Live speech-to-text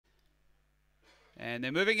And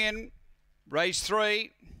they're moving in. Race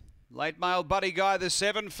 3. Late Male Buddy Guy, the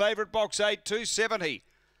 7. Favourite box 8, 270.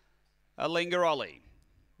 A Lingerolli.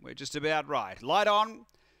 We're just about right. Light on.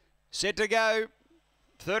 Set to go.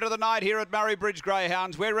 Third of the night here at Murray-Bridge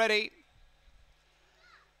Greyhounds. We're ready.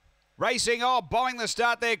 Racing off, bombing the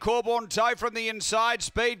start there, Corborn Toe from the inside.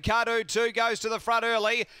 Speed Cardo 2 goes to the front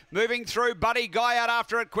early. Moving through, Buddy Guy out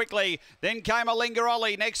after it quickly. Then came a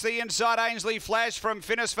Lingerolli. Next to the inside, Ainsley Flash from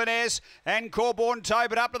Finis Finesse and Corborn Toe.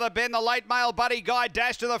 But up to the bend, the Late Male Buddy Guy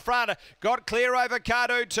dashed to the front. Got clear over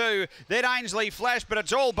Cardo 2. Then Ainsley Flash, but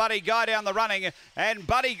it's all Buddy Guy down the running. And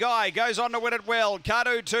Buddy Guy goes on to win it well.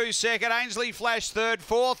 Cardo 2 second, Ainsley Flash third,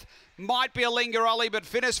 fourth. Might be a Lingerolli, but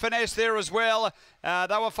Finis Finesse there as well.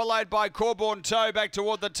 They were followed by Corborn Toe back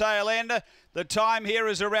toward the tail end. The time here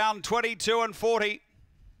is around 22:40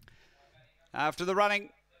 after the running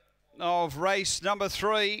of race number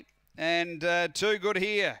 3. And too good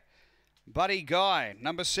here. Buddy Guy,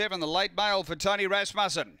 number 7, the late male for Tony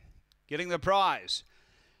Rasmussen, getting the prize.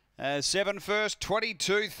 7 first,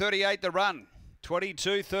 22:38 the run.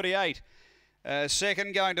 22:38.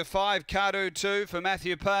 Second going to 5, Cardo 2 for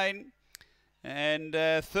Matthew Payne. And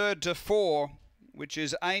third to 4, which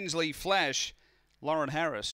is Ainsley Flash, Lauren Harris.